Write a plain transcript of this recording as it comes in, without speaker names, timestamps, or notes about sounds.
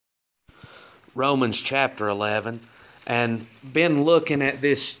Romans chapter 11 and been looking at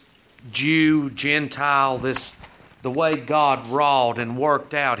this Jew, Gentile, the way God wrought and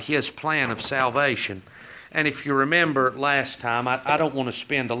worked out His plan of salvation. And if you remember last time, I don't want to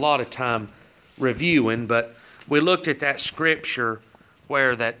spend a lot of time reviewing, but we looked at that scripture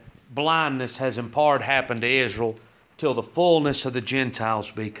where that blindness has in part happened to Israel till the fullness of the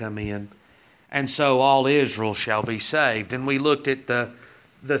Gentiles be come in. And so all Israel shall be saved. And we looked at the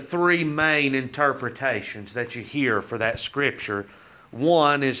three main interpretations that you hear for that scripture.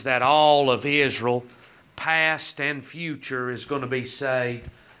 One is that all of Israel, past and future, is going to be saved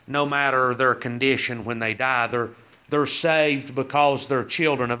no matter their condition when they die. They're saved because they're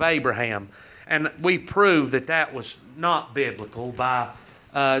children of Abraham. And we proved that that was not biblical by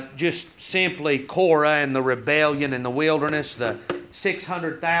just simply Korah and the rebellion in the wilderness, the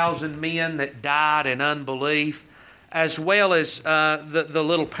 600,000 men that died in unbelief, as well as the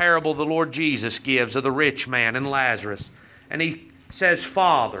little parable the Lord Jesus gives of the rich man and Lazarus. And He says,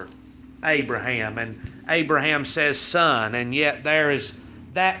 Father, Abraham, and Abraham says, Son, and yet there is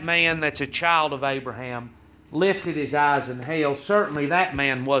that man that's a child of Abraham lifted his eyes in hell. Certainly that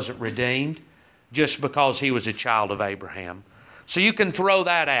man wasn't redeemed just because he was a child of Abraham. So you can throw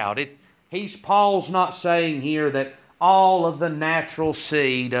that out. Paul's not saying here that all of the natural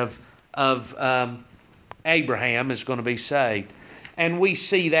seed of Abraham is going to be saved. And we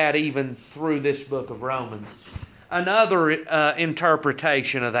see that even through this book of Romans. Another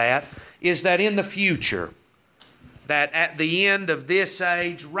interpretation of that is that in the future, that at the end of this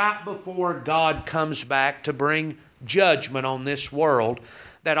age, right before God comes back to bring judgment on this world,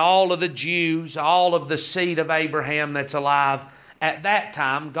 that all of the Jews, all of the seed of Abraham that's alive, at that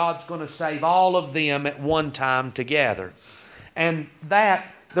time, God's going to save all of them at one time together. And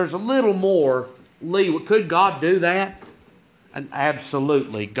that, there's a little more leeway. Could God do that? And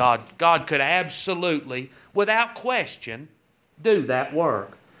absolutely. God could absolutely, without question, do that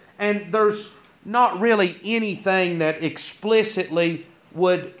work. And there's not really anything that explicitly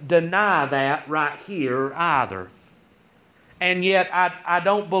would deny that right here either. And yet I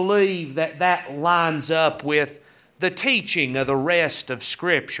don't believe that lines up with the teaching of the rest of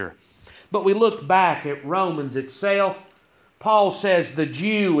Scripture. But we look back at Romans itself. Paul says the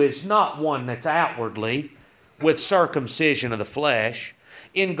Jew is not one that's outwardly with circumcision of the flesh.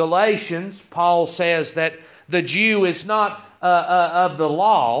 In Galatians, Paul says that the Jew is not of the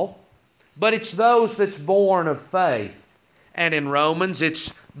law, but it's those that's born of faith. And in Romans,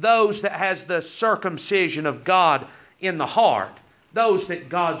 it's those that has the circumcision of God in the heart, those that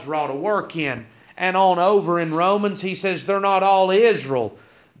God's wrought a work in. And on over in Romans, he says they're not all Israel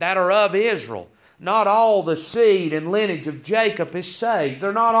that are of Israel. Not all the seed and lineage of Jacob is saved.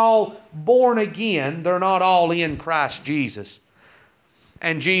 They're not all born again. They're not all in Christ Jesus.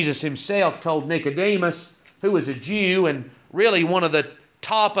 And Jesus Himself told Nicodemus, who was a Jew and really one of the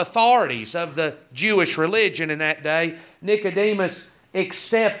top authorities of the Jewish religion in that day, Nicodemus,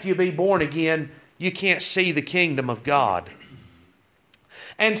 except you be born again, you can't see the kingdom of God.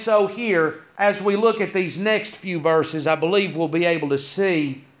 And so here, as we look at these next few verses, I believe we'll be able to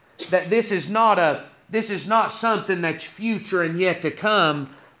see that this is not something that's future and yet to come,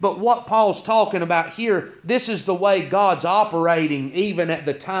 but what Paul's talking about here, this is the way God's operating even at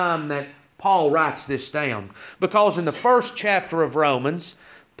the time that Paul writes this down. Because in the first chapter of Romans,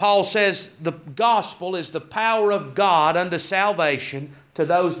 Paul says the gospel is the power of God unto salvation to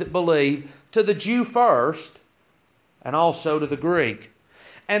those that believe, to the Jew first, and also to the Greek.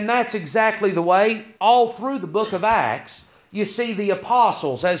 And that's exactly the way all through the book of Acts you see the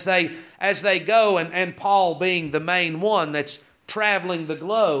apostles as they go, and Paul being the main one that's traveling the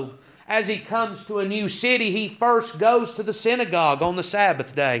globe. As he comes to a new city, he first goes to the synagogue on the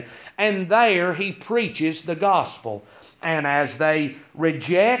Sabbath day, and there he preaches the gospel. And as they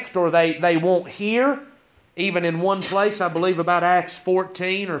reject or they won't hear, even in one place, I believe about Acts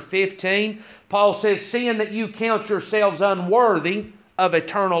 14 or 15, Paul says, seeing that you count yourselves unworthy of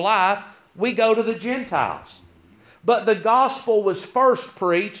eternal life, we go to the Gentiles. But the gospel was first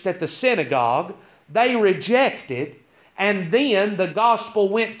preached at the synagogue. They rejected, and then the gospel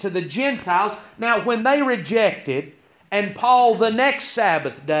went to the Gentiles. Now, when they rejected, and Paul the next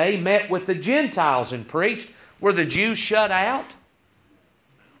Sabbath day met with the Gentiles and preached, were the Jews shut out?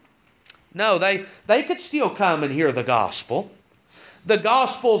 No, they could still come and hear the gospel. The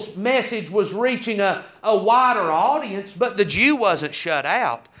gospel's message was reaching a wider audience, but the Jew wasn't shut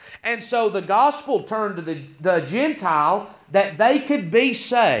out. And so the gospel turned to the Gentile that they could be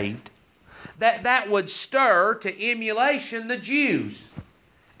saved, that would stir to emulation the Jews,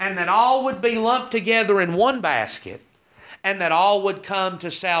 and that all would be lumped together in one basket, and that all would come to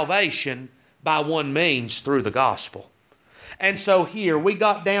salvation by one means, through the gospel. And so here, we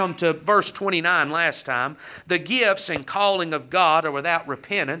got down to verse 29 last time. The gifts and calling of God are without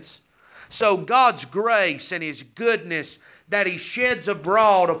repentance. So God's grace and His goodness that He sheds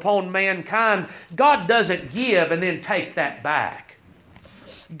abroad upon mankind, God doesn't give and then take that back.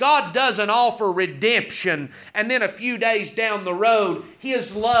 God doesn't offer redemption and then a few days down the road,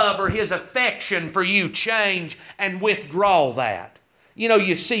 His love or His affection for you change and withdraw that. You know,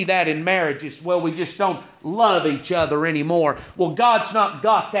 you see that in marriages. Well, we just don't love each other anymore. Well, God's not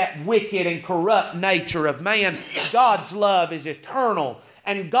got that wicked and corrupt nature of man. God's love is eternal.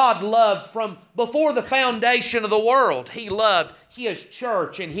 And God loved from before the foundation of the world. He loved His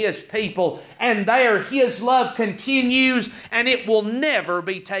church and His people. And there His love continues and it will never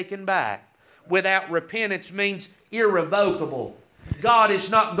be taken back. Without repentance means irrevocable. God is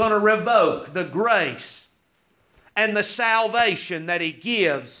not going to revoke the grace and the salvation that He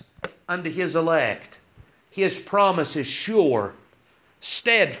gives unto His elect. His promise is sure,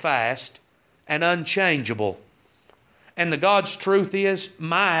 steadfast, and unchangeable. And the God's truth is,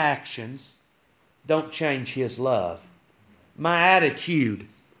 my actions don't change His love. My attitude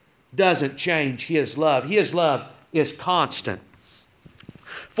doesn't change His love. His love is constant.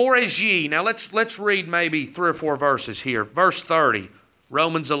 For as ye, now let's read maybe 3 or 4 verses here. Verse 30,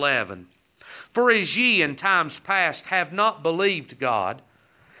 Romans 11. For as ye in times past have not believed God,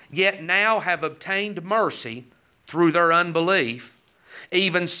 yet now have obtained mercy through their unbelief,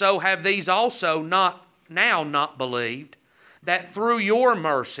 even so have these also not believed, that through your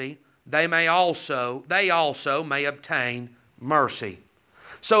mercy they also may obtain mercy.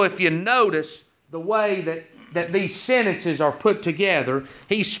 So if you notice the way that these sentences are put together,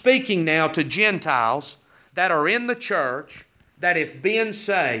 he's speaking now to Gentiles that are in the church, that have been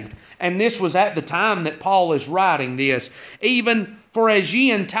saved. And this was at the time that Paul is writing this. Even for as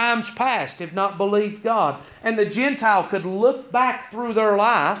ye in times past have not believed God. And the Gentile could look back through their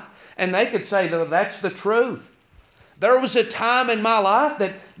life and they could say, that's the truth. There was a time in my life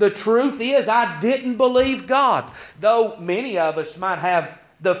that the truth is I didn't believe God. Though many of us might have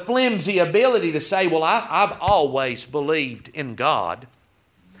the flimsy ability to say, well, I've always believed in God.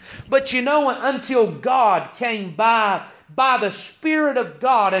 But you know, until God came by the Spirit of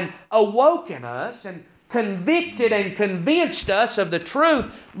God and awoken us and convicted and convinced us of the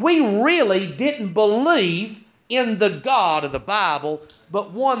truth, we really didn't believe in the God of the Bible,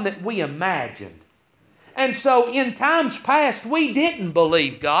 but one that we imagined. And so in times past, we didn't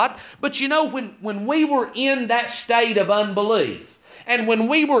believe God. But you know, when we were in that state of unbelief, and when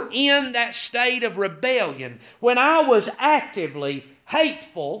we were in that state of rebellion, when I was actively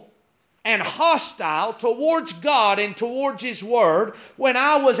hateful and hostile towards God and towards His Word, when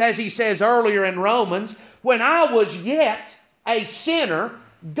I was, as he says earlier in Romans, when I was yet a sinner,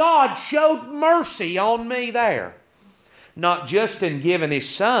 God showed mercy on me there. Not just in giving His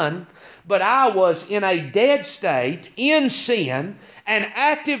Son, but I was in a dead state, in sin, and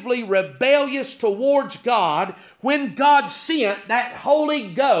actively rebellious towards God when God sent that Holy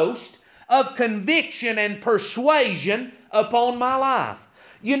Ghost of conviction and persuasion upon my life.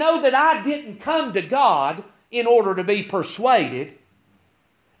 You know that I didn't come to God in order to be persuaded.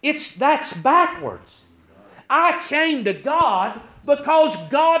 That's backwards. I came to God because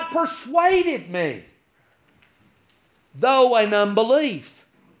God persuaded me. Though in unbelief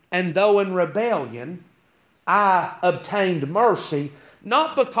and though in rebellion, I obtained mercy,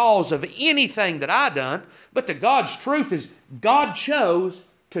 not because of anything that I done, but the God's truth is God chose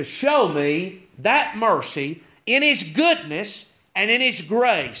to show me that mercy in His goodness and in His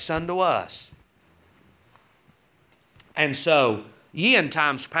grace unto us. And so, ye in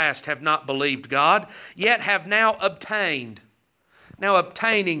times past have not believed God, yet have now obtained. Now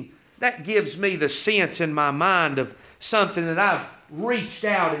obtaining, that gives me the sense in my mind of something that I've reached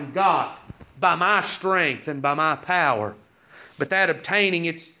out and got by my strength and by my power. But that obtaining,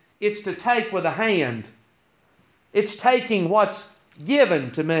 it's to take with a hand. It's taking what's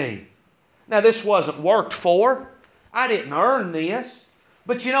given to me. Now this wasn't worked for. I didn't earn this.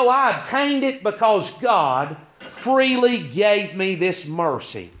 But you know, I obtained it because God freely gave me this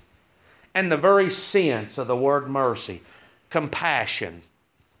mercy. And the very sense of the word mercy, compassion.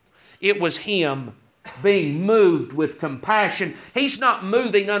 It was Him being moved with compassion. He's not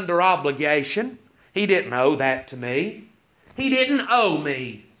moving under obligation. He didn't owe that to me. He didn't owe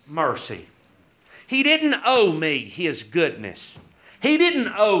me mercy. He didn't owe me His goodness. He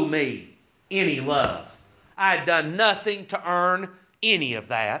didn't owe me any love. I had done nothing to earn any of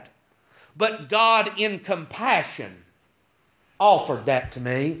that. But God in compassion offered that to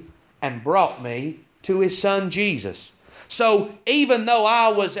me and brought me to His Son Jesus. So even though I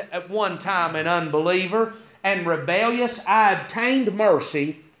was at one time an unbeliever and rebellious, I obtained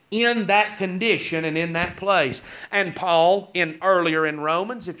mercy in that condition and in that place. And Paul, earlier in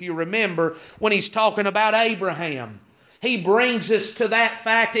Romans, if you remember, when he's talking about Abraham, he brings us to that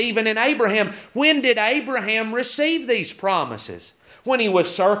fact even in Abraham. When did Abraham receive these promises? When he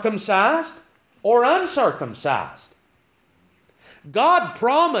was circumcised or uncircumcised? God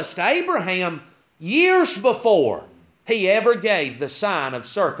promised Abraham years before he ever gave the sign of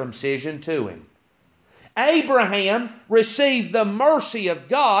circumcision to him. Abraham received the mercy of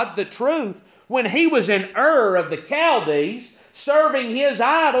God, the truth, when he was in Ur of the Chaldees, serving his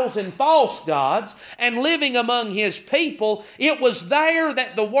idols and false gods and living among his people. It was there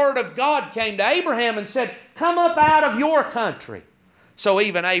that the Word of God came to Abraham and said, come up out of your country. So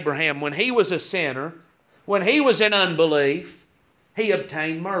even Abraham, when he was a sinner, when he was in unbelief, he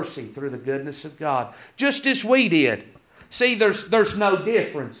obtained mercy through the goodness of God, just as we did. See, there's no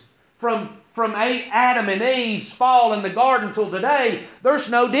difference. From Adam and Eve's fall in the garden till today, there's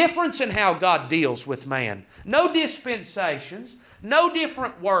no difference in how God deals with man. No dispensations, no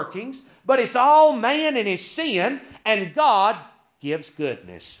different workings, but it's all man and his sin, and God gives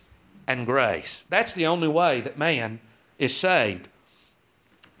goodness and grace. That's the only way that man is saved.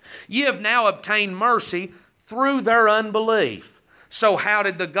 Ye have now obtained mercy through their unbelief. So how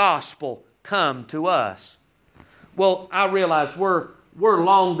did the gospel come to us? Well, I realize we're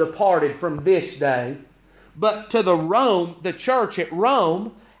long departed from this day, but to the church at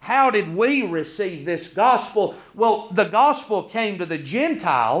Rome, how did we receive this gospel? Well, the gospel came to the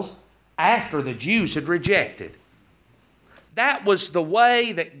Gentiles after the Jews had rejected. That was the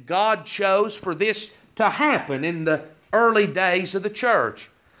way that God chose for this to happen in the early days of the church.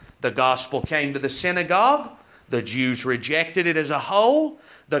 The gospel came to the synagogue. The Jews rejected it as a whole.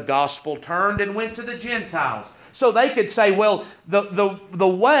 The gospel turned and went to the Gentiles. So they could say, well, the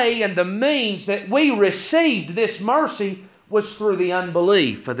way and the means that we received this mercy was through the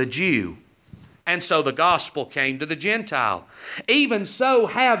unbelief of the Jew. And so the gospel came to the Gentile. Even so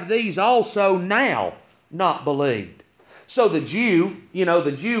have these also now not believed. So the Jew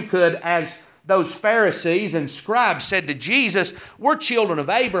could, as those Pharisees and scribes said to Jesus, we're children of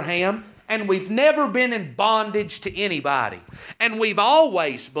Abraham, and we've never been in bondage to anybody. And we've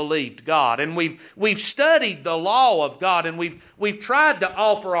always believed God. And we've studied the law of God. And we've tried to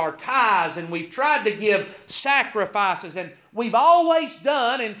offer our tithes. And we've tried to give sacrifices. And we've always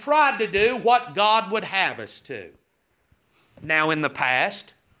done and tried to do what God would have us to. Now in the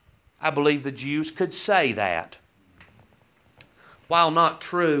past, I believe the Jews could say that. While not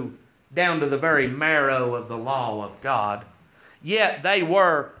true down to the very marrow of the law of God, yet they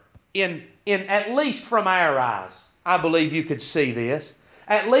were in at least from our eyes, I believe you could see this.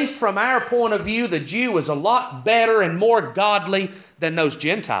 At least from our point of view, the Jew was a lot better and more godly than those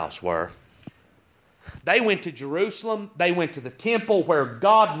Gentiles were. They went to Jerusalem. They went to the temple where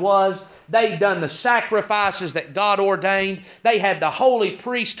God was. They'd done the sacrifices that God ordained. They had the holy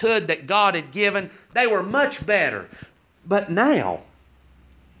priesthood that God had given. They were much better. But now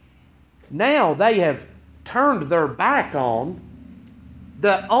they have turned their back on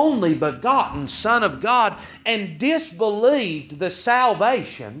the only begotten Son of God and disbelieved the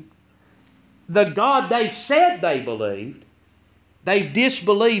salvation, the God they said they believed. They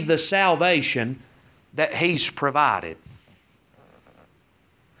disbelieved the salvation that He's provided.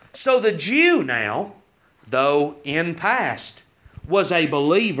 So the Jew now, though in past, was a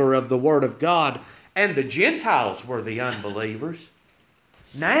believer of the Word of God, and the Gentiles were the unbelievers.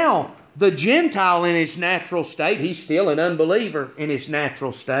 Now, the Gentile in his natural state, he's still an unbeliever in his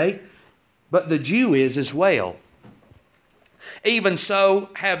natural state, but the Jew is as well. Even so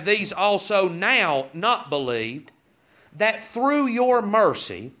have these also now not believed, that through your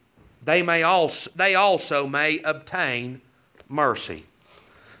mercy they also may obtain mercy.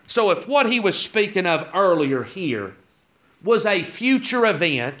 So if what he was speaking of earlier here was a future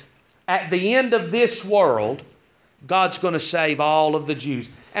event at the end of this world, God's going to save all of the Jews.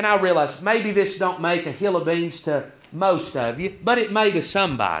 And I realize maybe this don't make a hill of beans to most of you, but it may to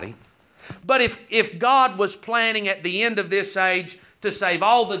somebody. But if God was planning at the end of this age to save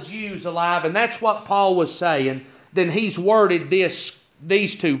all the Jews alive, and that's what Paul was saying, then he's worded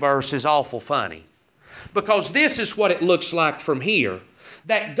these two verses awful funny. Because this is what it looks like from here.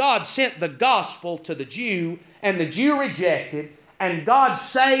 That God sent the gospel to the Jew, and the Jew rejected, and God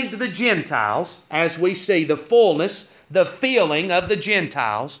saved the Gentiles, as we see the fullness, the filling of the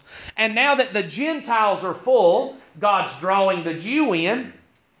Gentiles. And now that the Gentiles are full, God's drawing the Jew in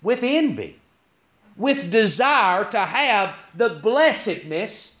with envy, with desire to have the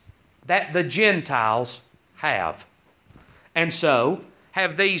blessedness that the Gentiles have. And so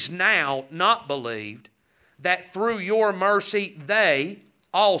have these now not believed, that through your mercy they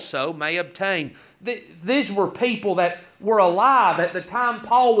also may obtain. These were people that were alive at the time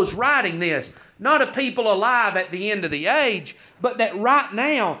Paul was writing this. Not a people alive at the end of the age, but that right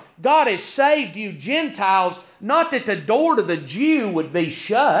now God has saved you Gentiles, not that the door to the Jew would be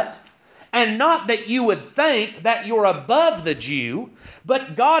shut, and not that you would think that you're above the Jew,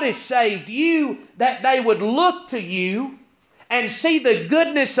 but God has saved you that they would look to you and see the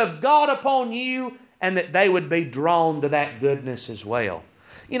goodness of God upon you, and that they would be drawn to that goodness as well.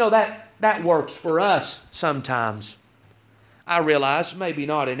 You know, that works for us sometimes. I realize maybe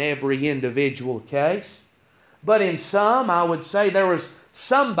not in every individual case, but in some, I would say there was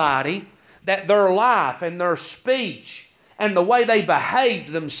somebody that their life and their speech and the way they behaved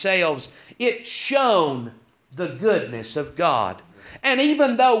themselves, it shone the goodness of God. And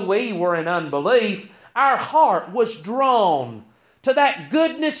even though we were in unbelief, our heart was drawn to that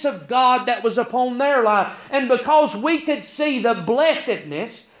goodness of God that was upon their life. And because we could see the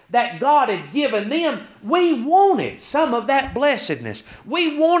blessedness that God had given them, we wanted some of that blessedness.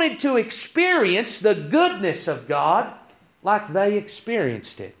 We wanted to experience the goodness of God like they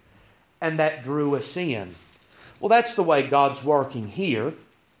experienced it. And that drew us in. Well, that's the way God's working here.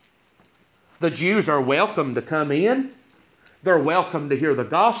 The Jews are welcome to come in. They're welcome to hear the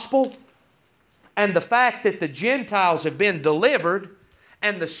gospel. And the fact that the Gentiles have been delivered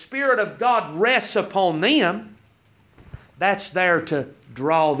and the Spirit of God rests upon them, that's there to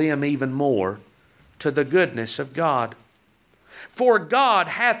draw them even more to the goodness of God. For God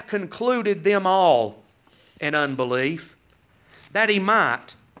hath concluded them all in unbelief, that He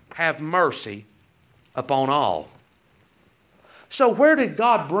might have mercy upon all. So where did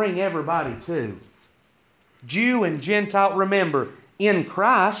God bring everybody to? Jew and Gentile. Remember, in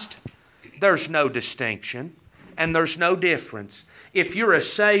Christ, there's no distinction and there's no difference. If you're a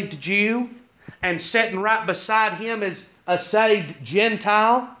saved Jew and sitting right beside Him is a saved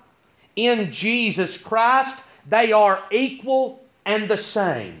Gentile, in Jesus Christ, they are equal and the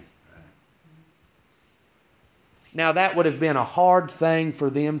same. Now that would have been a hard thing for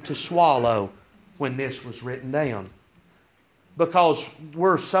them to swallow when this was written down, because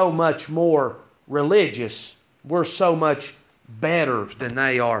we're so much more religious. We're so much better than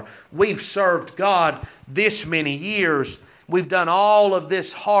they are. We've served God this many years. We've done all of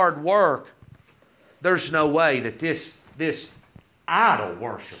this hard work. There's no way that this idol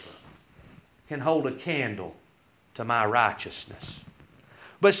worshiper can hold a candle to my righteousness.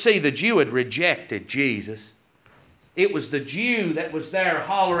 But see, the Jew had rejected Jesus. It was the Jew that was there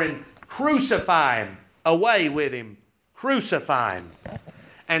hollering, "Crucify Him, away with Him, crucify Him."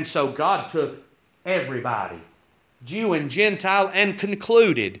 And so God took everybody, Jew and Gentile, and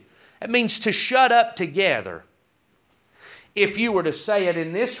concluded. It means to shut up together. If you were to say it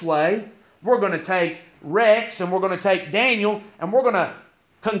in this way, we're going to take Rex and we're going to take Daniel and we're going to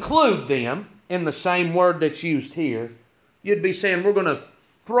conclude them in the same word that's used here. You'd be saying we're going to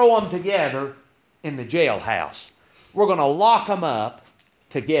throw them together in the jailhouse. We're going to lock them up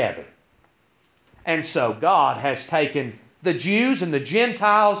together. And so God has taken the Jews and the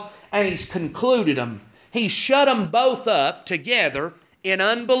Gentiles and He's concluded them. He's shut them both up together in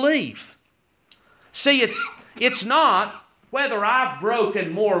unbelief. See, it's not whether I've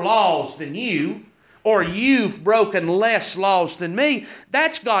broken more laws than you or you've broken less laws than me.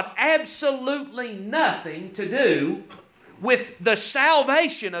 That's got absolutely nothing to do with the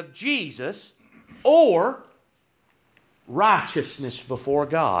salvation of Jesus or righteousness before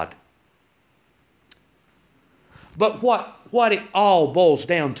God. But what it all boils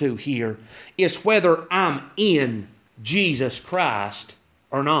down to here is whether I'm in Jesus Christ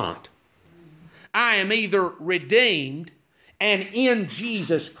or not. I am either redeemed and in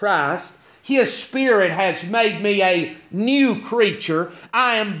Jesus Christ. His Spirit has made me a new creature.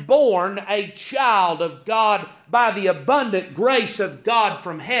 I am born a child of God by the abundant grace of God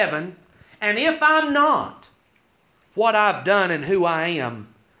from heaven. And if I'm not, what I've done and who I am,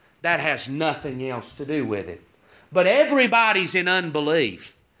 that has nothing else to do with it. But everybody's in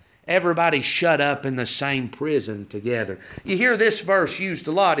unbelief. Everybody's shut up in the same prison together. You hear this verse used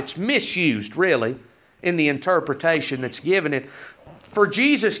a lot. It's misused, really, in the interpretation that's given it. For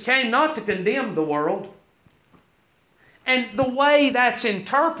Jesus came not to condemn the world. And the way that's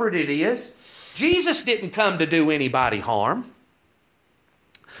interpreted is, Jesus didn't come to do anybody harm.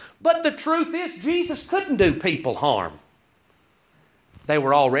 But the truth is, Jesus couldn't do people harm. They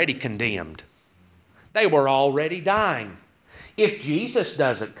were already condemned. They were already dying. If Jesus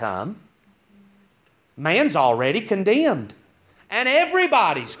doesn't come, man's already condemned. And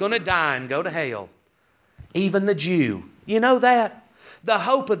everybody's going to die and go to hell. Even the Jew You know that? The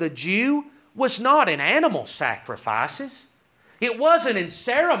hope of the Jew was not in animal sacrifices. It wasn't in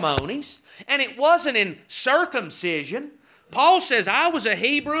ceremonies, and it wasn't in circumcision. Paul says, I was a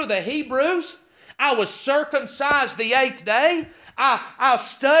Hebrew of the Hebrews. I was circumcised the 8th day. I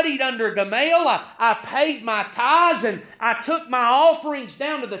studied under Gamaliel. I paid my tithes, and I took my offerings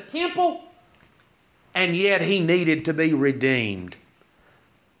down to the temple. And yet he needed to be redeemed.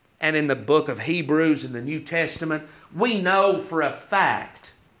 And in the book of Hebrews in the New Testament, we know for a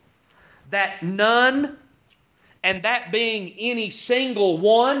fact that none, and that being any single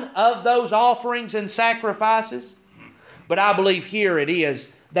one of those offerings and sacrifices, but I believe here it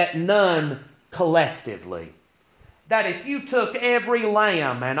is that none collectively. That if you took every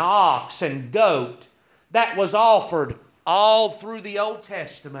lamb and ox and goat that was offered all through the Old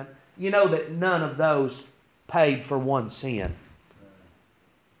Testament, you know that none of those paid for one sin.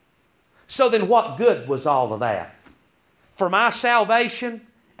 So then what good was all of that? For my salvation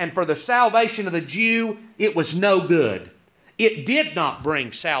and for the salvation of the Jew, it was no good. It did not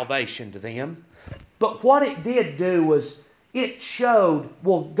bring salvation to them. But what it did do was it showed,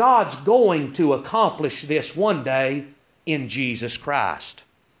 well, God's going to accomplish this one day in Jesus Christ.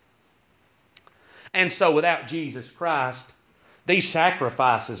 And so without Jesus Christ, these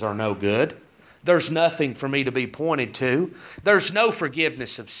sacrifices are no good. There's nothing for me to be pointed to. There's no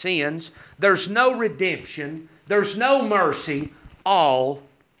forgiveness of sins. There's no redemption. There's no mercy. All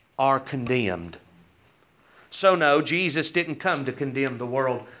are condemned. So no, Jesus didn't come to condemn the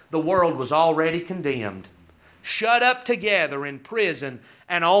world. The world was already condemned. Shut up together in prison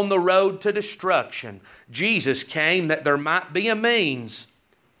and on the road to destruction. Jesus came that there might be a means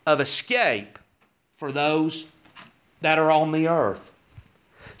of escape for those that are on the earth.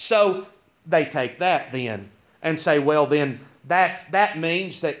 So they take that then and say, well then that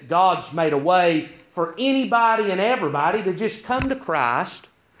means that God's made a way for anybody and everybody to just come to Christ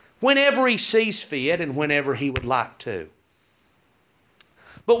whenever He sees fit and whenever He would like to.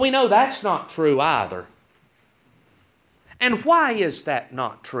 But we know that's not true either. And why is that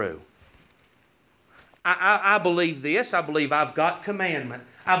not true? I believe this. I believe I've got commandment.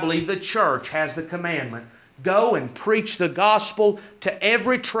 I believe the church has the commandment. Go and preach the gospel to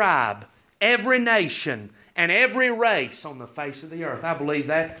every tribe, every nation, and every race on the face of the earth. I believe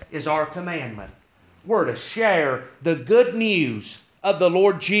that is our commandment. We're to share the good news of the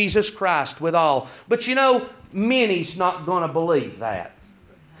Lord Jesus Christ with all. But you know, many's not going to believe that.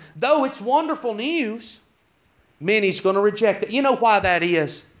 Though it's wonderful news, many's going to reject it. You know why that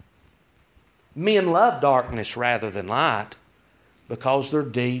is? Men love darkness rather than light because their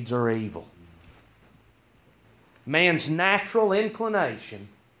deeds are evil. Man's natural inclination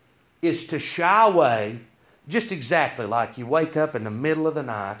is to shy away, just exactly like you wake up in the middle of the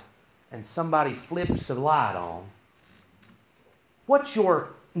night and somebody flips the light on. What's your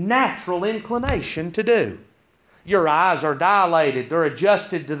natural inclination to do? Your eyes are dilated, they're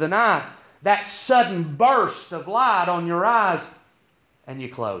adjusted to the night. That sudden burst of light on your eyes, and you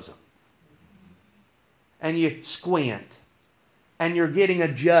close them. And you squint. And you're getting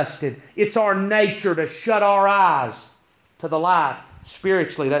adjusted. It's our nature to shut our eyes to the light.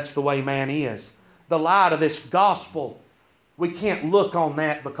 Spiritually, that's the way man is. The light of this gospel, we can't look on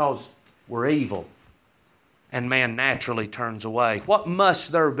that because we're evil. And man naturally turns away. What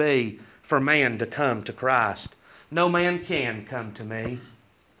must there be for man to come to Christ? No man can come to me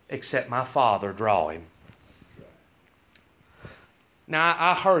except my Father draw him. Now,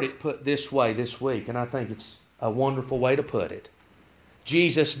 I heard it put this way this week, and I think it's a wonderful way to put it.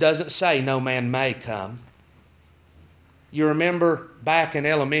 Jesus doesn't say no man may come. You remember back in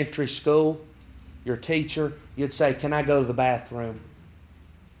elementary school, your teacher, you'd say, can I go to the bathroom?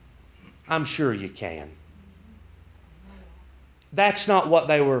 I'm sure you can. That's not what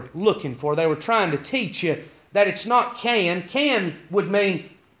they were looking for. They were trying to teach you that it's not can. Can would mean,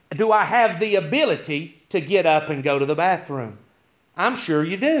 do I have the ability to get up and go to the bathroom? I'm sure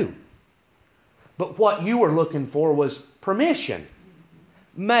you do. But what you were looking for was permission.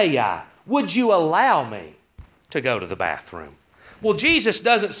 May I? Would you allow me to go to the bathroom? Well, Jesus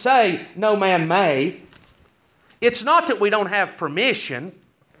doesn't say no man may. It's not that we don't have permission,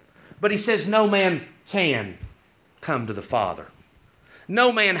 but He says no man can come to the Father.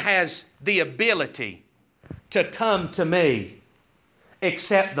 No man has the ability to come to me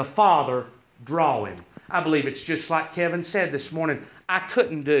except the Father draw him. I believe it's just like Kevin said this morning. I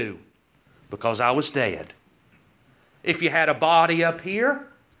couldn't do because I was dead. If you had a body up here,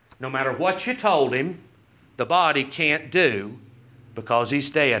 no matter what you told him, the body can't do because he's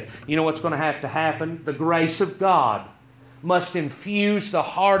dead. You know what's going to have to happen? The grace of God must infuse the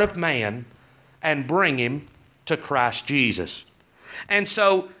heart of man and bring him to Christ Jesus. And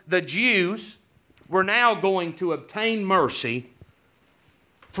so the Jews were now going to obtain mercy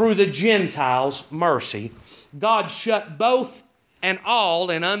through the Gentiles' mercy. God shut both and all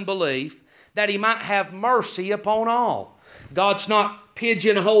in unbelief, that He might have mercy upon all. God's not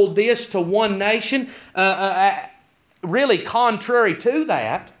pigeonholed this to one nation. Really contrary to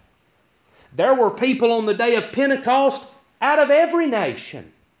that, there were people on the day of Pentecost out of every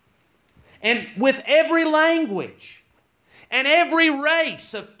nation and with every language and every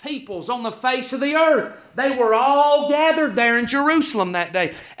race of peoples on the face of the earth. They were all gathered there in Jerusalem that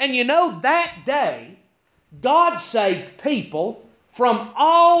day. And you know, that day, God saved people from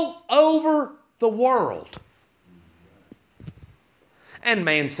all over the world. And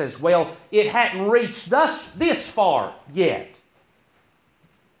man says, well, it hadn't reached us this far yet.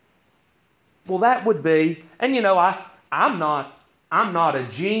 Well, that would be, and you know, I'm not a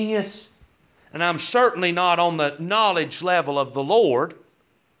genius, and I'm certainly not on the knowledge level of the Lord,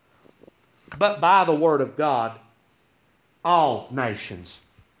 but by the Word of God, all nations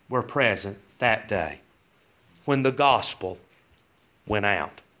were present that day when the gospel went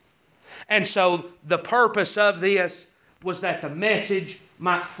out. And so the purpose of this was that the message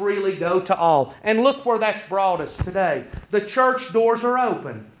might freely go to all. And look where that's brought us today. The church doors are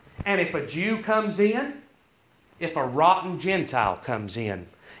open. And if a Jew comes in, if a rotten Gentile comes in,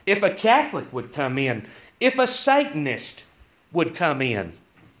 if a Catholic would come in, if a Satanist would come in,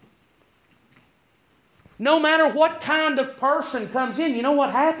 no matter what kind of person comes in, you know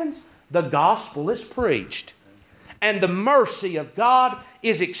what happens? The gospel is preached. And the mercy of God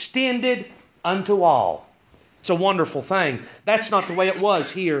is extended unto all. It's a wonderful thing. That's not the way it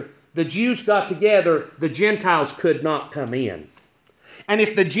was here. The Jews got together, the Gentiles could not come in. And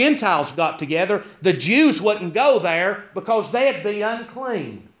if the Gentiles got together, the Jews wouldn't go there because they'd be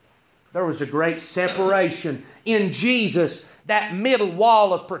unclean. There was a great separation in Jesus. That middle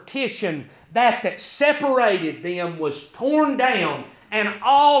wall of partition, that separated them, was torn down, and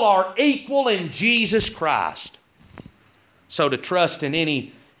all are equal in Jesus Christ. So to trust in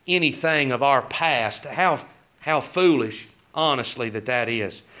anything of our past, how foolish, honestly, that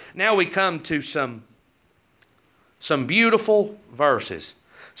is. Now we come to some beautiful verses.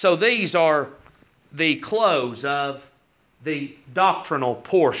 So these are the close of the doctrinal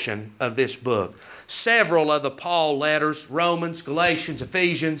portion of this book. Several of the Paul letters, Romans, Galatians,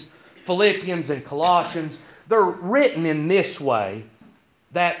 Ephesians, Philippians, and Colossians, they're written in this way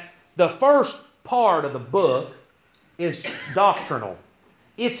that the first part of the book is doctrinal.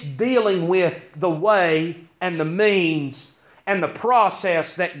 It's dealing with the way and the means and the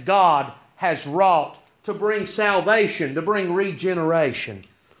process that God has wrought to bring salvation, to bring regeneration.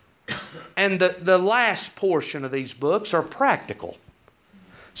 And the last portion of these books are practical.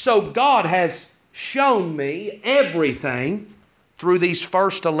 So God has shown me everything through these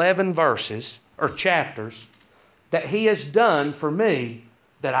first 11 verses or chapters that He has done for me,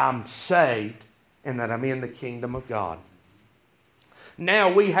 that I'm saved and that I'm in the kingdom of God.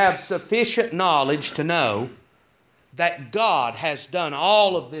 Now we have sufficient knowledge to know that God has done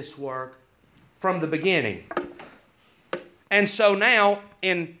all of this work from the beginning. And so now,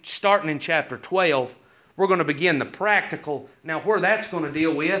 starting in chapter 12, we're going to begin the practical. Now where that's going to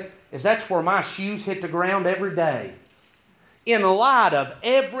deal with is that's where my shoes hit the ground every day. In light of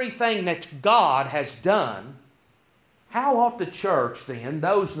everything that God has done, how ought the church then,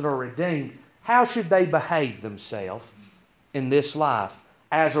 those that are redeemed, how should they behave themselves in this life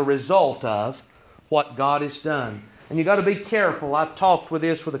as a result of what God has done? And you've got to be careful. I've talked with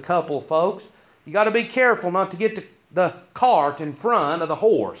this with a couple of folks. You've got to be careful not to get the cart in front of the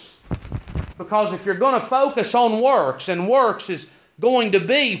horse. Because if you're going to focus on works, and works is going to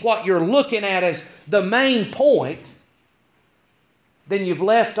be what you're looking at as the main point, then you've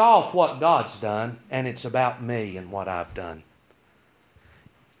left off what God's done, and it's about me and what I've done.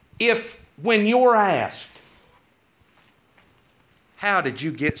 If, when you're asked, how did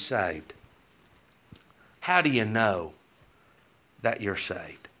you get saved? How do you know that you're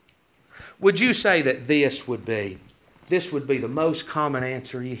saved? Would you say that this would be the most common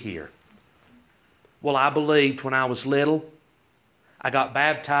answer you hear? Well, I believed when I was little. I got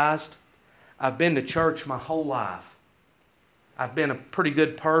baptized. I've been to church my whole life. I've been a pretty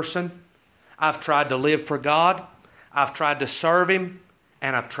good person. I've tried to live for God. I've tried to serve Him.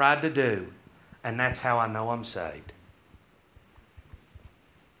 And I've tried to do. And that's how I know I'm saved.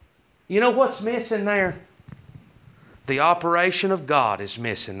 You know what's missing there? The operation of God is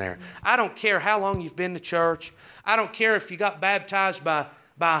missing there. I don't care how long you've been to church. I don't care if you got baptized by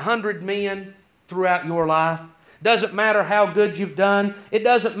 100 men throughout your life. Doesn't matter how good you've done. It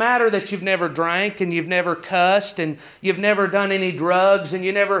doesn't matter that you've never drank and you've never cussed and you've never done any drugs and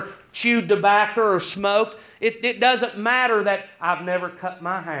you never chewed tobacco or smoked. It doesn't matter that I've never cut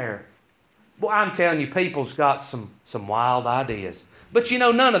my hair. Well, I'm telling you, people's got some wild ideas. But you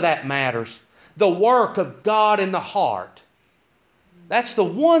know, none of that matters. The work of God in the heart. That's the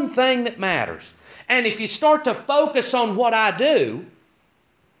one thing that matters. And if you start to focus on what I do,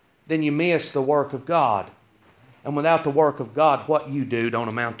 then you miss the work of God. And without the work of God, what you do don't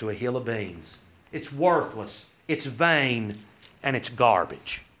amount to a hill of beans. It's worthless, it's vain, and it's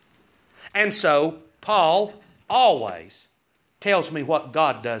garbage. And so, Paul always tells me what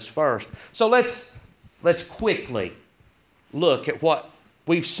God does first. So let's quickly look at what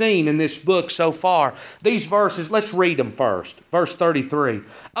we've seen in this book so far. These verses, let's read them first. Verse 33.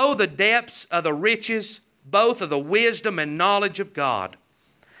 Oh, the depths of the riches, both of the wisdom and knowledge of God.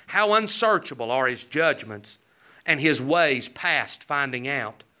 How unsearchable are His judgments, and His ways past finding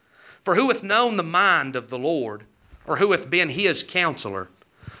out. For who hath known the mind of the Lord? Or who hath been His counselor?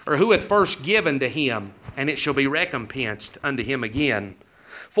 Or who hath first given to Him, and it shall be recompensed unto Him again?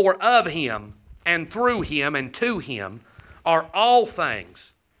 For of Him, and through Him, and to Him, are all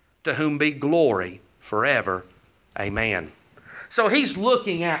things, to whom be glory forever. Amen. So he's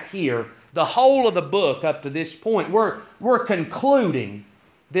looking at here the whole of the book up to this point. We're concluding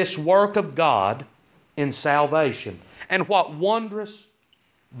this work of God in salvation. And what wondrous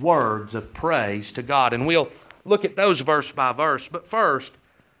words of praise to God. And we'll look at those verse by verse. But first,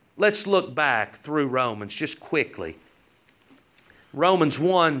 let's look back through Romans just quickly. Romans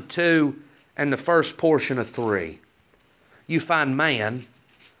 1, 2, and the first portion of 3. You find man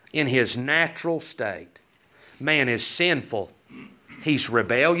in his natural state. Man is sinful. He's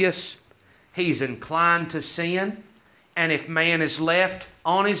rebellious. He's inclined to sin. And if man is left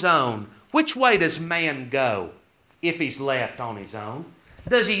on his own, which way does man go if he's left on his own?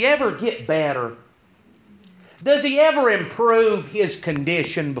 Does he ever get better? Does he ever improve his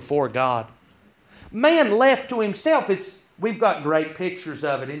condition before God? Man left to himself, we've got great pictures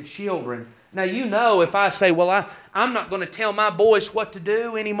of it in children. Now, you know, if I say, well, I'm not going to tell my boys what to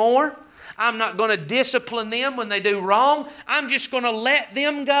do anymore. I'm not going to discipline them when they do wrong. I'm just going to let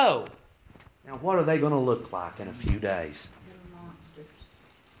them go. Now, what are they going to look like in a few days? Monsters.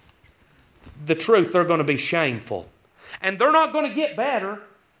 The truth, they're going to be shameful. And they're not going to get better.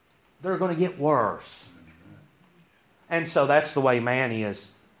 They're going to get worse. And so that's the way man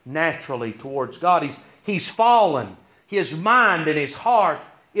is naturally towards God. He's fallen. His mind and his heart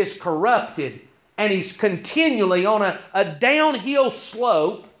is corrupted, and he's continually on a downhill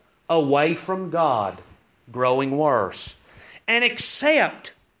slope away from God, growing worse. And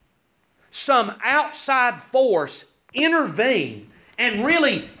except some outside force intervene and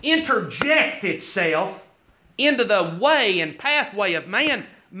really interject itself into the way and pathway of man,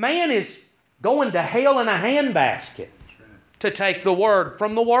 man is going to hell in a handbasket, to take the word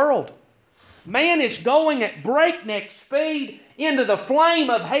from the world. Man is going at breakneck speed into the flame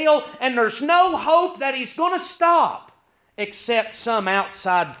of hell, and there's no hope that he's going to stop except some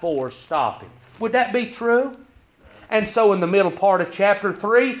outside force stop him. Would that be true? And so in the middle part of chapter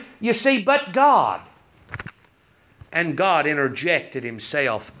 3, you see, but God. And God interjected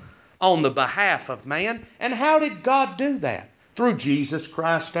Himself on the behalf of man. And how did God do that? Through Jesus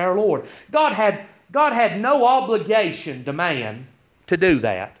Christ our Lord. God had no obligation to man to do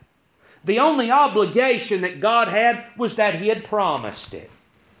that. The only obligation that God had was that He had promised it.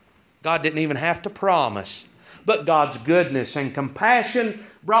 God didn't even have to promise. But God's goodness and compassion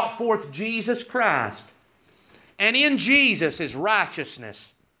brought forth Jesus Christ. And in Jesus is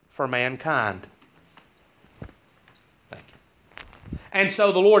righteousness for mankind. Thank you. And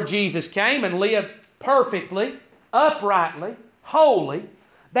so the Lord Jesus came and lived perfectly, uprightly, holy,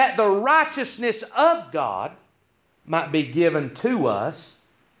 that the righteousness of God might be given to us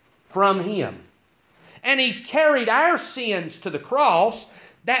from Him. And He carried our sins to the cross,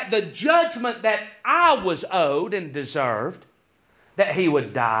 that the judgment that I was owed and deserved, that He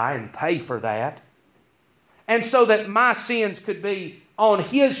would die and pay for that. And so that my sins could be on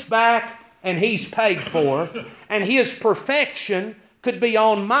His back and He's paid for, and His perfection could be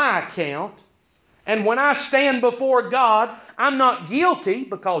on my account. And when I stand before God, I'm not guilty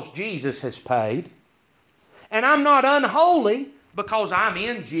because Jesus has paid. And I'm not unholy because I'm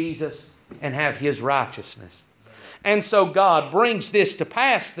in Jesus and have His righteousness. And so God brings this to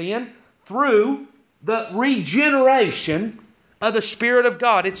pass then through the regeneration of the Spirit of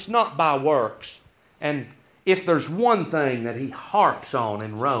God. It's not by works. And if there's one thing that he harps on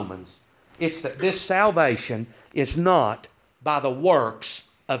in Romans, it's that this salvation is not by the works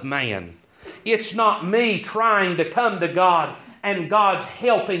of man. It's not me trying to come to God and God's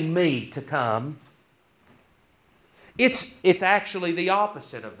helping me to come. It's actually the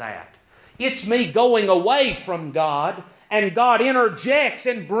opposite of that. It's me going away from God and God interjects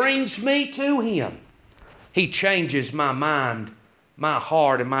and brings me to Him. He changes my mind, my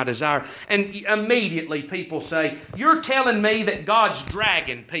heart, and my desire. And immediately people say, you're telling me that God's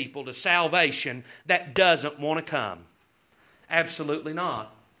dragging people to salvation that doesn't want to come. Absolutely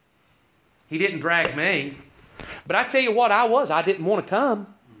not. He didn't drag me. But I tell you what I didn't want to come.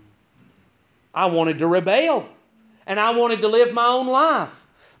 I wanted to rebel. And I wanted to live my own life.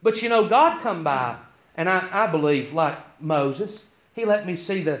 But you know, God come by. And I believe, like Moses, He let me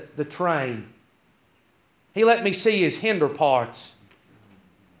see the train. He let me see his hinder parts.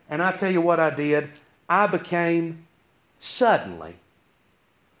 And I tell you what I did. I became suddenly,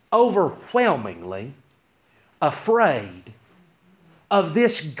 overwhelmingly afraid of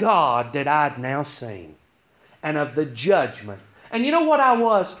this God that I'd now seen and of the judgment. And you know what I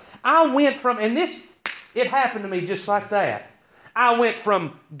was? I went from, and it happened to me just like that. I went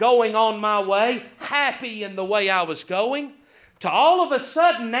from going on my way, happy in the way I was going, to all of a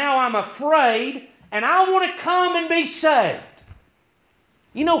sudden now I'm afraid and I want to come and be saved.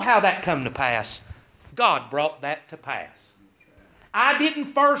 You know how that come to pass? God brought that to pass. I didn't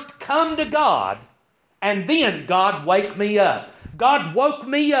first come to God and then God wake me up. God woke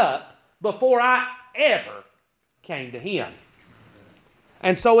me up before I ever came to Him.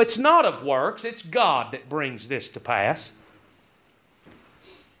 And so it's not of works, it's God that brings this to pass.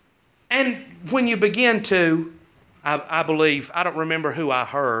 And when you begin to, I believe, I don't remember who I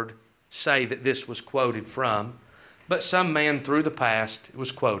heard say that this was quoted from, but some man through the past it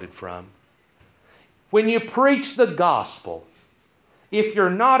was quoted from. When you preach the gospel, if you're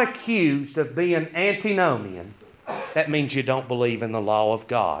not accused of being antinomian, that means you don't believe in the law of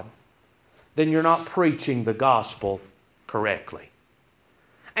God. Then you're not preaching the gospel correctly.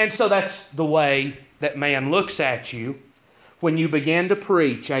 And so that's the way that man looks at you when you begin to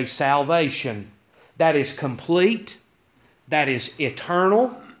preach a salvation that is complete, that is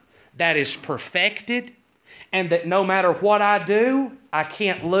eternal, that is perfected, and that no matter what I do, I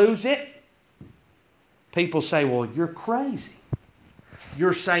can't lose it. People say, well, you're crazy.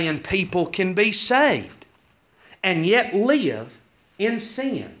 You're saying people can be saved and yet live in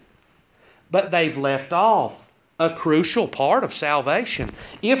sin. But they've left off a crucial part of salvation.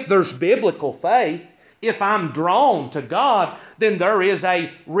 If there's biblical faith, if I'm drawn to God, then there is a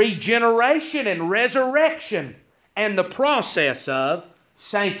regeneration and resurrection and the process of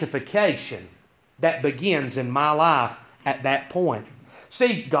sanctification that begins in my life at that point.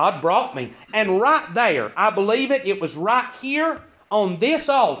 See, God brought me. And right there, I believe it was right here on this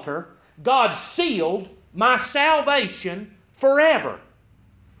altar, God sealed my salvation forever.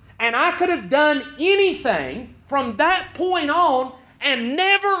 And I could have done anything from that point on and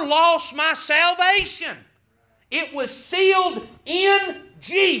never lost my salvation. It was sealed in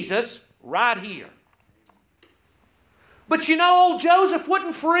Jesus right here. But you know, old Joseph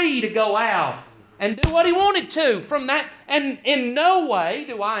wasn't free to go out and do what he wanted to from that. And in no way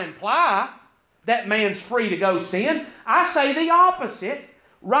do I imply that man's free to go sin. I say the opposite.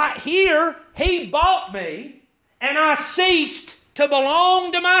 Right here, He bought me and I ceased to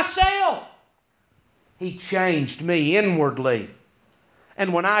belong to myself. He changed me inwardly.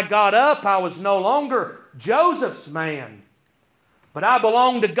 And when I got up, I was no longer Joseph's man, but I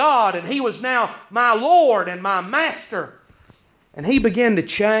belonged to God, and He was now my Lord and my Master. And He began to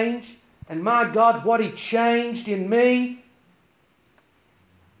change. And my God, what He changed in me,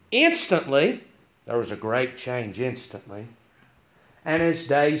 instantly, there was a great change instantly. And as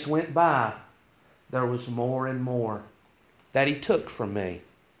days went by, there was more and more that He took from me.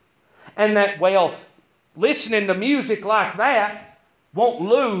 And that, well, listening to music like that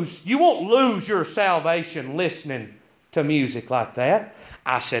you won't lose your salvation listening to music like that.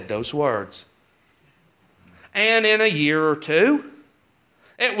 I said those words. And in a year or two,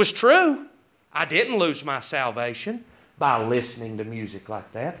 it was true. I didn't lose my salvation by listening to music like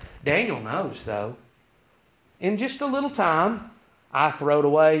that. Daniel knows, though. In just a little time, I throwed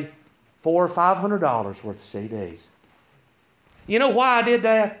away $400 or $500 worth of CDs. You know why I did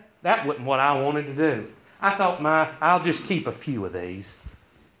that? That wasn't what I wanted to do. I thought, I'll just keep a few of these.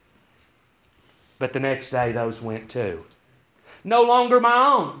 But the next day, those went too. No longer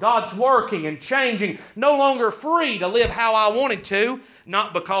my own. God's working and changing. No longer free to live how I wanted to.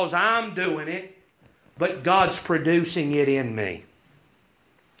 Not because I'm doing it, but God's producing it in me.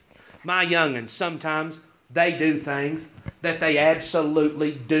 My young'uns, sometimes they do things that they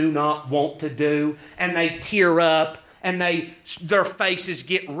absolutely do not want to do. And they tear up and their faces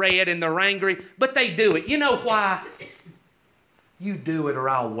get red and they're angry, but they do it. You know why? You do it or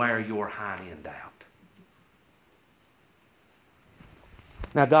I'll wear your hind end out.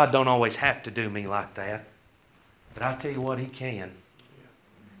 Now, God don't always have to do me like that, but I'll tell you what, He can.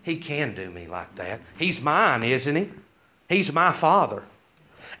 He can do me like that. He's mine, isn't He? He's my Father.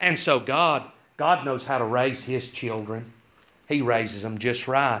 And so God knows how to raise His children. He raises them just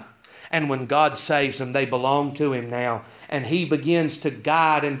right. And when God saves them, they belong to Him now. And He begins to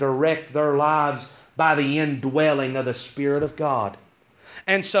guide and direct their lives by the indwelling of the Spirit of God.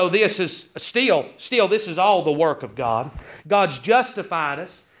 And so this is still this is all the work of God. God's justified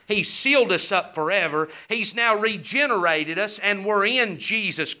us. He's sealed us up forever. He's now regenerated us, and we're in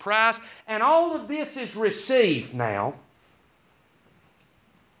Jesus Christ. And all of this is received now.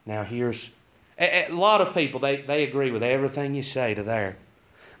 Now here's a lot of people, they agree with everything you say to there.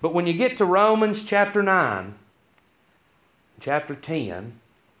 But when you get to Romans chapter 9, chapter 10,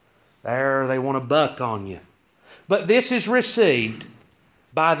 there they want to buck on you. But this is received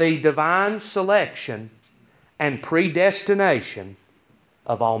by the divine selection and predestination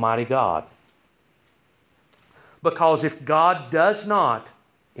of Almighty God. Because if God does not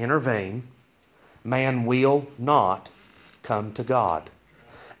intervene, man will not come to God.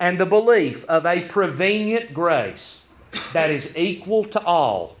 And the belief of a prevenient grace that is equal to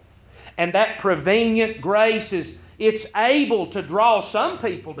all, and that prevenient grace it's able to draw some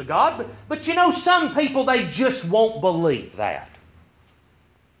people to God, but you know, some people, they just won't believe that.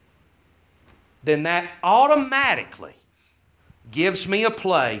 Then that automatically gives me a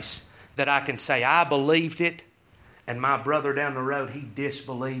place that I can say, I believed it, and my brother down the road, he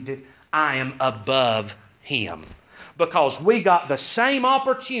disbelieved it. I am above him. Because we got the same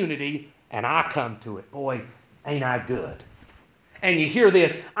opportunity, and I come to it. Boy, ain't I good. And you hear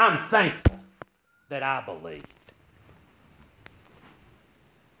this, I'm thankful that I believed.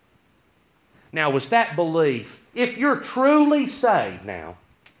 Now, was that belief, if you're truly saved now,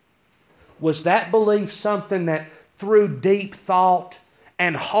 was that belief something that through deep thought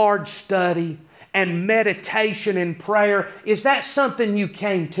and hard study and meditation and prayer, is that something you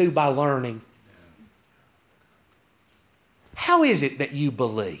came to by learning? How is it that you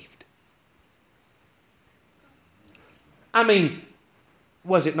believed? I mean,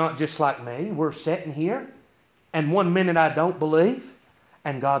 was it not just like me? We're sitting here, and one minute I don't believe,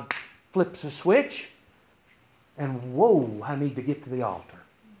 and God flips a switch, and whoa, I need to get to the altar.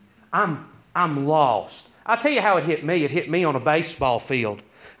 I'm lost. I'll tell you how it hit me. It hit me on a baseball field.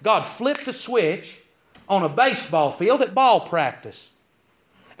 God flipped a switch on a baseball field at ball practice.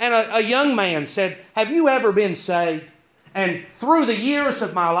 And a young man said, have you ever been saved? And through the years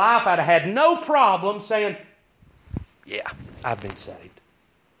of my life, I'd have had no problem saying, yeah, I've been saved.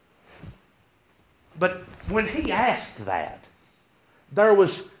 But when he asked that, there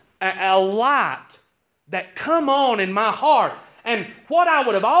was a light that come on in my heart. And what I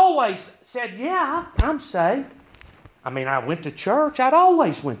would have always said, yeah, I'm saved. I mean, I went to church. I'd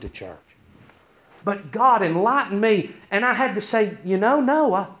always went to church. But God enlightened me, and I had to say,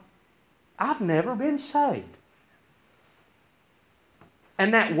 no, I've never been saved.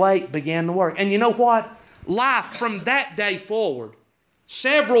 And that weight began to work. And you know what? Life from that day forward,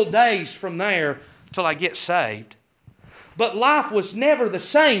 several days from there till I get saved, but life was never the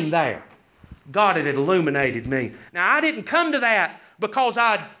same there. God had illuminated me. Now, I didn't come to that because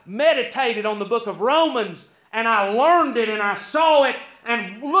I'd meditated on the book of Romans and I learned it and I saw it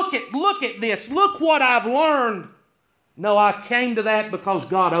and look at this. Look what I've learned. No, I came to that because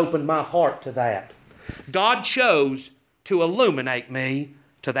God opened my heart to that. God chose to illuminate me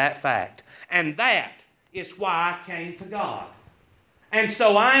to that fact. And that is why I came to God. And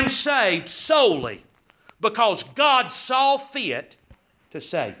so I am saved solely because God saw fit to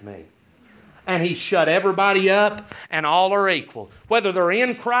save me. And He shut everybody up, and all are equal. Whether they're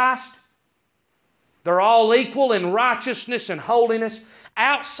in Christ, they're all equal in righteousness and holiness.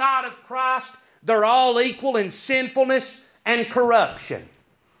 Outside of Christ, they're all equal in sinfulness and corruption.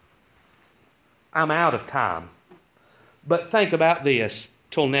 I'm out of time. But think about this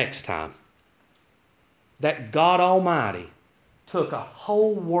till next time. That God Almighty took a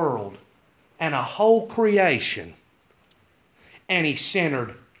whole world and a whole creation, and He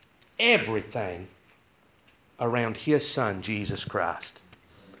centered everything around His Son, Jesus Christ.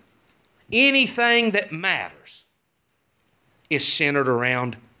 Anything that matters is centered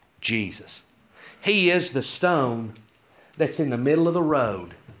around Jesus. He is the stone that's in the middle of the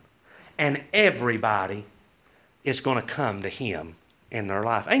road, and everybody is going to come to Him in their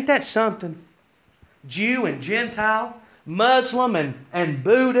life. Ain't that something? Jew and Gentile, Muslim and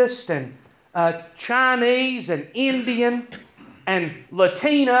Buddhist and Chinese and Indian and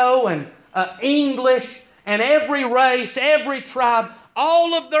Latino and English and every race, every tribe,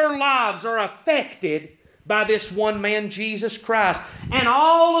 all of their lives are affected by this one man, Jesus Christ. And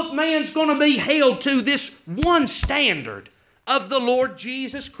all of man's going to be held to this one standard of the Lord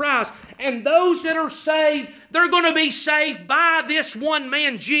Jesus Christ. And those that are saved, they're going to be saved by this one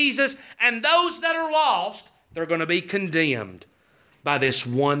man, Jesus. And those that are lost, they're going to be condemned by this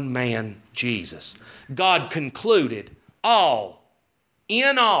one man, Jesus. God concluded all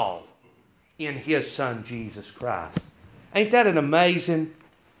in His Son, Jesus Christ. Ain't that an amazing,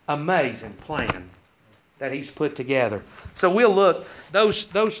 amazing plan that He's put together? So we'll look, those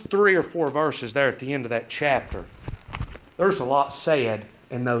 3 or 4 verses there at the end of that chapter, there's a lot said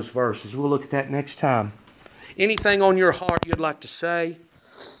in those verses. We'll look at that next time. Anything on your heart you'd like to say?